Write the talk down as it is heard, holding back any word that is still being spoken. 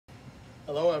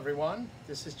Hello everyone,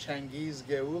 this is Changiz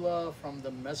Geula from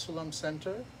the Mesulam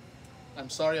Center. I'm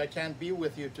sorry I can't be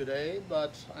with you today,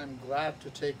 but I'm glad to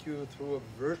take you through a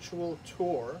virtual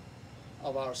tour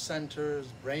of our center's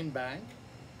brain bank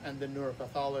and the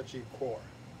neuropathology core.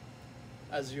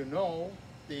 As you know,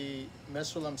 the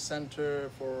Mesulam Center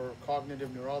for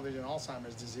Cognitive Neurology and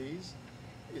Alzheimer's Disease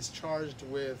is charged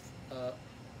with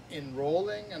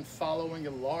enrolling and following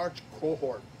a large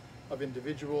cohort of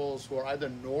individuals who are either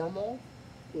normal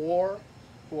or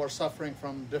who are suffering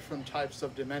from different types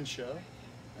of dementia,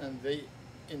 and the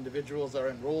individuals are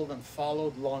enrolled and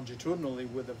followed longitudinally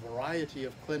with a variety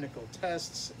of clinical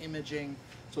tests, imaging.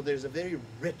 So there's a very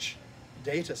rich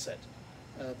data set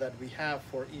that we have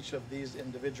for each of these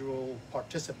individual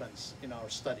participants in our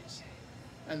studies.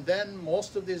 And then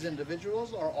most of these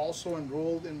individuals are also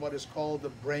enrolled in what is called the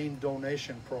brain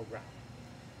donation program.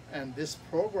 And this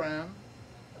program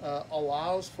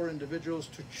allows for individuals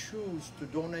to choose to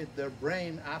donate their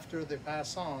brain after they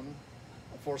pass on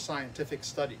for scientific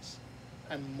studies.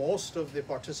 And most of the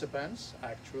participants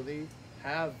actually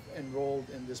have enrolled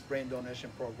in this brain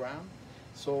donation program.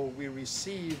 So we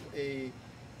receive a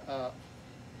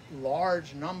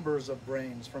large numbers of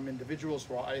brains from individuals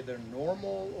who are either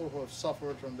normal or who have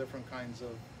suffered from different kinds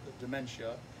of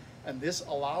dementia. And this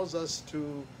allows us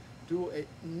to do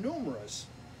numerous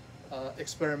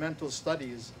experimental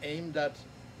studies aimed at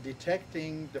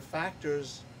detecting the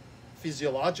factors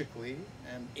physiologically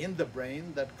and in the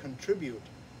brain that contribute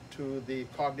to the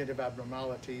cognitive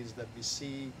abnormalities that we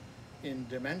see in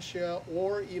dementia,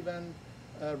 or even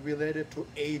related to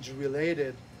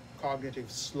age-related cognitive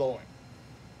slowing.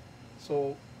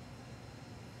 So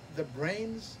the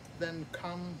brains then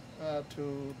come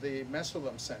to the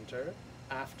Mesulam Center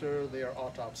after they are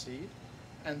autopsied,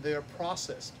 and they are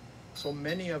processed. So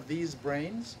many of these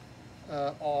brains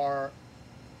are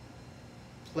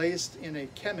placed in a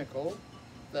chemical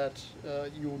that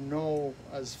you know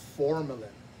as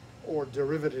formalin or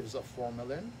derivatives of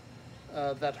formalin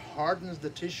that hardens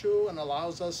the tissue and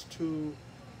allows us to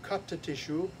cut the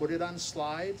tissue, put it on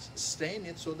slides, stain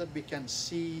it so that we can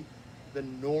see the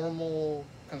normal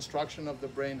construction of the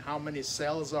brain, how many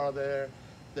cells are there,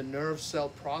 the nerve cell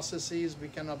processes we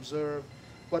can observe,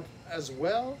 but as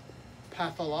well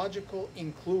pathological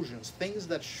inclusions, things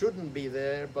that shouldn't be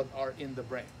there but are in the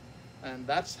brain. And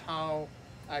that's how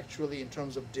actually in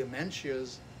terms of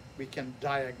dementias we can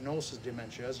diagnose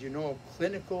dementia. As you know,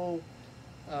 clinical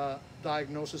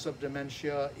diagnosis of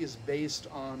dementia is based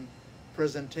on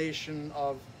presentation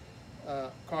of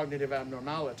cognitive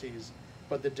abnormalities,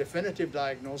 but the definitive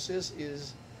diagnosis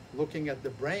is looking at the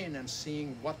brain and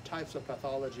seeing what types of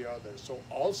pathology are there. So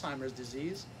Alzheimer's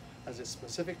disease has a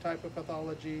specific type of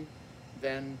pathology,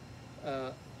 then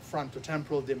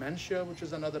frontotemporal dementia, which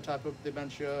is another type of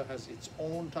dementia, has its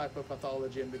own type of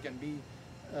pathology, and we can be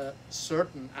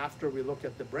certain after we look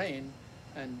at the brain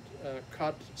and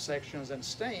cut sections and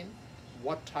stain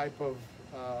what type of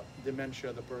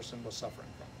dementia the person was suffering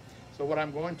from. So what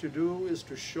I'm going to do is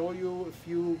to show you a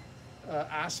few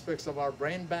aspects of our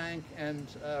brain bank and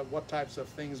what types of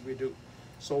things we do.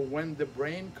 So when the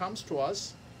brain comes to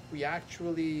us, we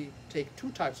actually take two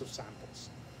types of samples.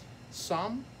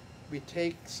 Some, we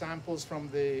take samples from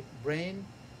the brain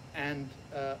and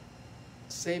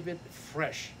save it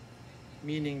fresh,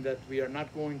 meaning that we are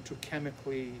not going to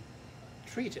chemically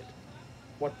treat it.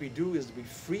 What we do is we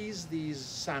freeze these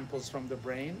samples from the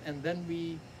brain, and then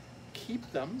we keep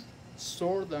them,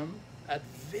 store them at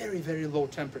very, very low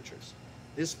temperatures.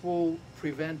 This will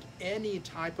prevent any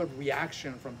type of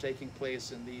reaction from taking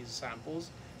place in these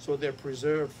samples, so they're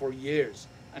preserved for years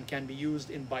and can be used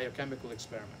in biochemical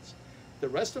experiments. The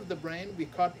rest of the brain we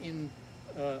cut in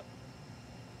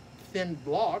thin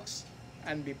blocks,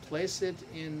 and we place it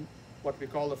in what we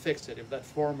call a fixative, that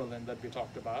formalin that we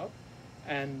talked about,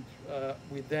 and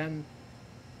we then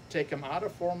take them out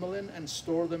of formalin and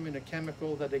store them in a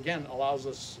chemical that again allows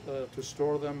us to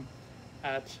store them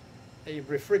at a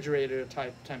refrigerator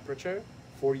type temperature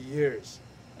for years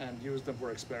and use them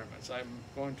for experiments. I'm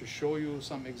going to show you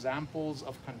some examples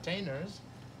of containers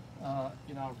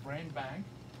in our brain bank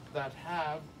that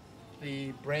have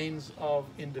the brains of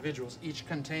individuals. Each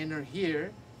container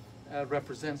here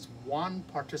represents one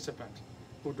participant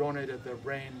who donated their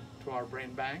brain to our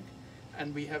brain bank.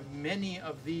 And we have many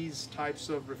of these types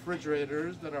of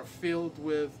refrigerators that are filled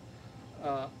with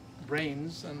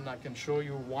brains, and I can show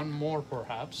you one more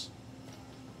perhaps.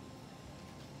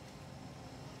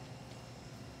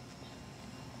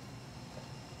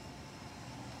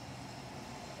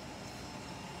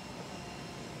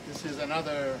 This is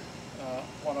another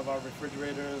one of our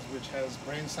refrigerators which has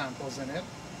brain samples in it,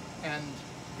 and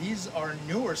these are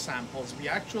newer samples. We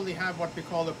actually have what we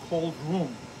call a cold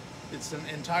room. It's an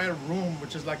entire room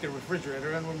which is like a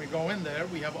refrigerator, and when we go in there,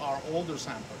 we have our older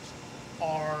samples.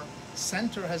 Our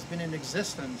center has been in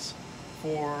existence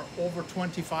for over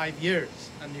 25 years,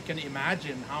 and you can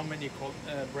imagine how many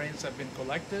brains have been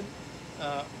collected.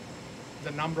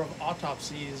 The number of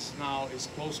autopsies now is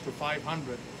close to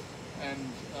 500, and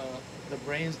the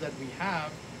brains that we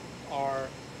have are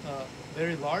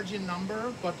very large in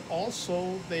number, but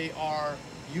also they are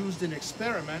used in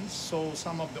experiments, so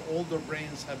some of the older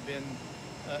brains have been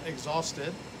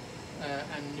exhausted,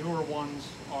 and newer ones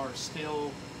are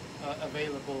still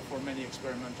available for many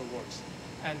experimental works.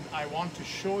 And I want to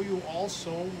show you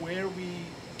also where we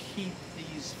keep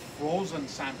these frozen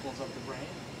samples of the brain.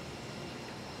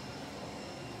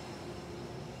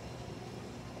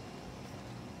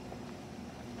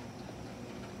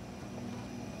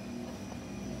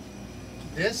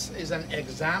 This is an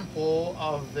example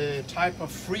of the type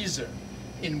of freezer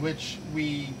in which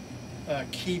we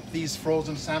keep these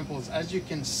frozen samples. As you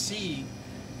can see,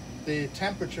 the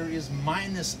temperature is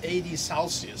minus 80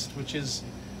 Celsius, which is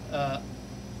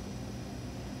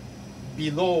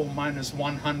below minus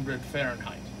 100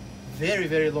 Fahrenheit. Very,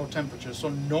 very low temperature, so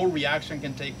no reaction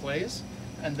can take place,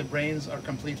 and the brains are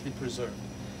completely preserved.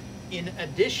 In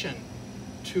addition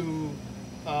to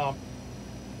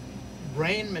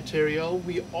brain material,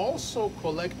 we also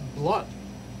collect blood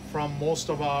from most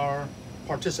of our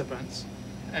participants,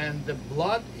 and the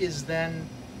blood is then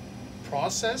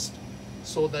processed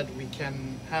so that we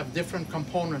can have different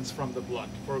components from the blood.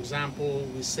 For example,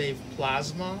 we save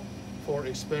plasma for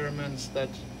experiments that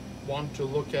want to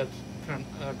look at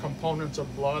components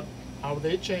of blood, how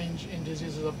they change in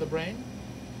diseases of the brain.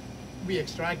 We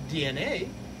extract DNA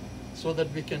so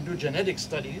that we can do genetic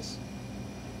studies,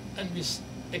 and we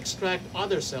extract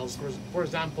other cells, for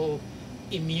example,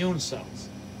 immune cells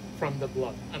from the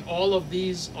blood. And all of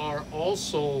these are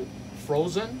also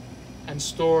frozen and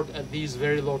stored at these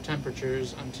very low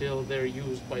temperatures until they're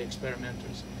used by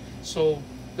experimenters. So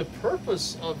the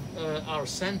purpose of our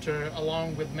center,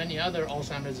 along with many other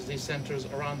Alzheimer's disease centers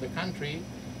around the country,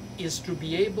 is to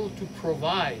be able to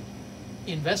provide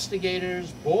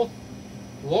investigators both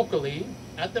locally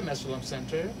at the Mesulam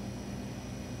Center,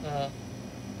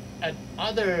 at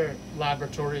other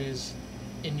laboratories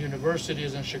in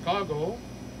universities in Chicago,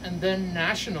 and then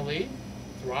nationally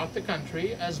throughout the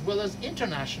country, as well as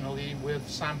internationally with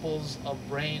samples of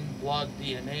brain, blood,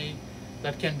 DNA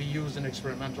that can be used in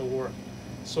experimental work.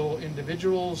 So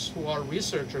individuals who are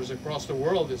researchers across the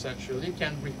world essentially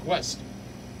can request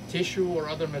tissue or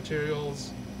other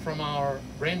materials from our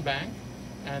brain bank,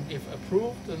 and if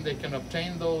approved, then they can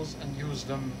obtain those and use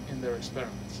them in their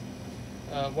experiments.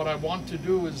 What I want to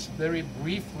do is very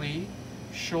briefly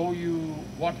show you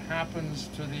what happens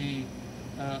to the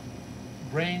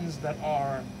brains that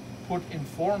are put in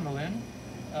formalin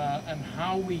and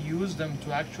how we use them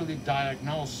to actually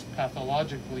diagnose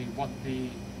pathologically what the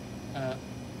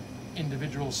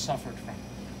individuals suffered from.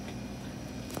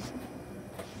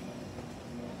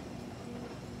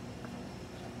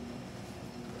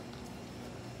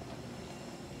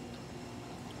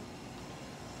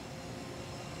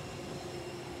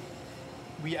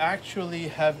 We actually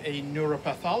have a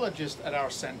neuropathologist at our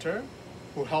center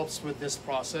who helps with this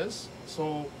process.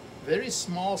 So very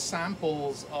small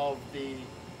samples of the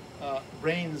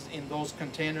brains in those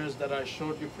containers that I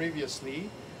showed you previously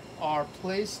are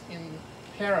placed in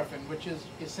paraffin, which is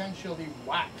essentially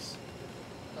wax.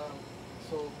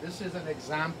 So this is an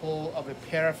example of a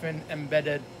paraffin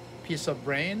embedded piece of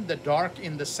brain. The dark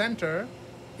in the center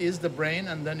is the brain,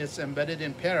 and then it's embedded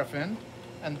in paraffin,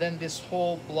 and then this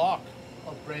whole block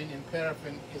of brain in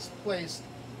paraffin is placed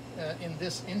in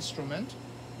this instrument,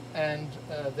 and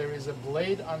there is a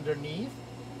blade underneath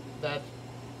that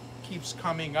keeps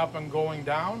coming up and going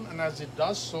down, and as it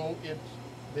does so,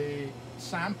 the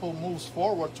sample moves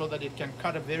forward so that it can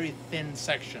cut a very thin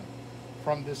section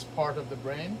from this part of the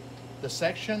brain. The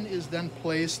section is then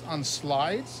placed on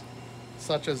slides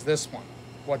such as this one.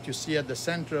 What you see at the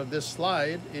center of this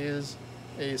slide is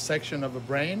a section of a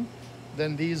brain.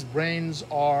 Then these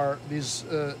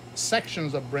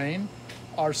sections of brain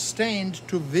are stained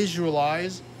to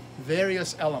visualize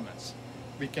various elements.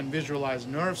 We can visualize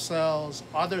nerve cells,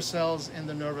 other cells in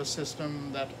the nervous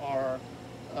system that are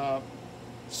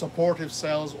supportive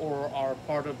cells or are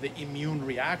part of the immune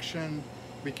reaction.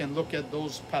 We can look at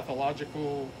those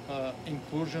pathological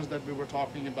inclusions that we were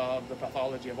talking about, the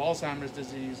pathology of Alzheimer's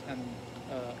disease, and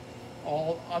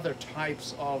all other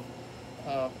types of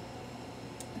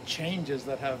changes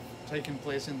that have taken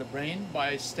place in the brain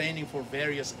by staining for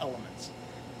various elements.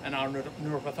 And our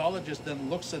neuropathologist then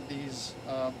looks at these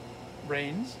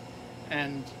brains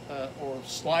and or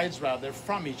slides rather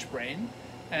from each brain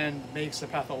and makes a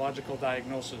pathological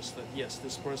diagnosis that yes,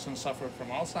 this person suffered from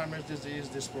Alzheimer's disease,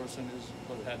 this person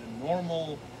had a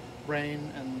normal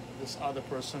brain, and this other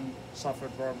person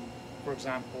suffered from, for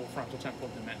example, frontotemporal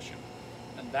dementia.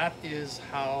 And that is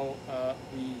how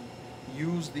we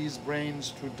use these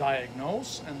brains to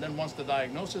diagnose, and then once the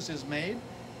diagnosis is made,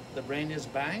 the brain is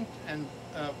banked, and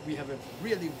we have a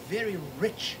really very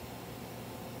rich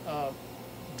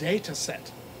data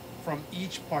set from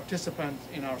each participant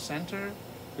in our center,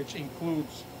 which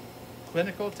includes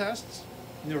clinical tests,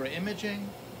 neuroimaging,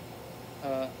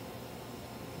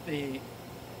 the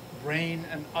brain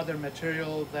and other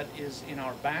material that is in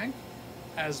our bank,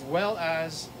 as well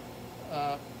as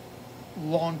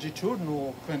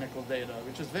longitudinal clinical data,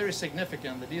 which is very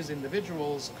significant that these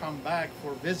individuals come back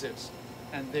for visits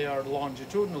and they are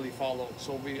longitudinally followed.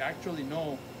 So we actually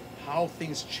know how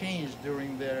things change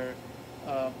during their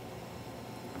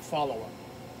follow-up.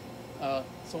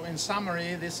 So in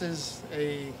summary, this is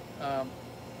a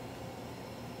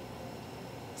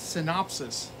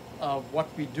synopsis of what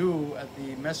we do at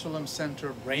the Mesulam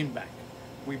Center Brain Bank.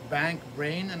 We bank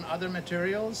brain and other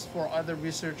materials for other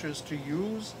researchers to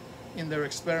use in their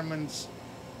experiments,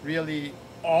 really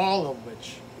all of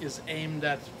which is aimed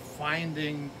at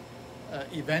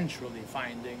eventually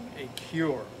finding a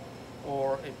cure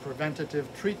or a preventative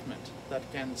treatment that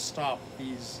can stop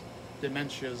these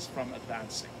dementias from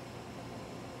advancing.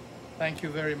 Thank you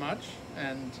very much,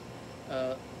 and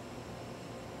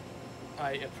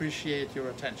I appreciate your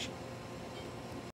attention.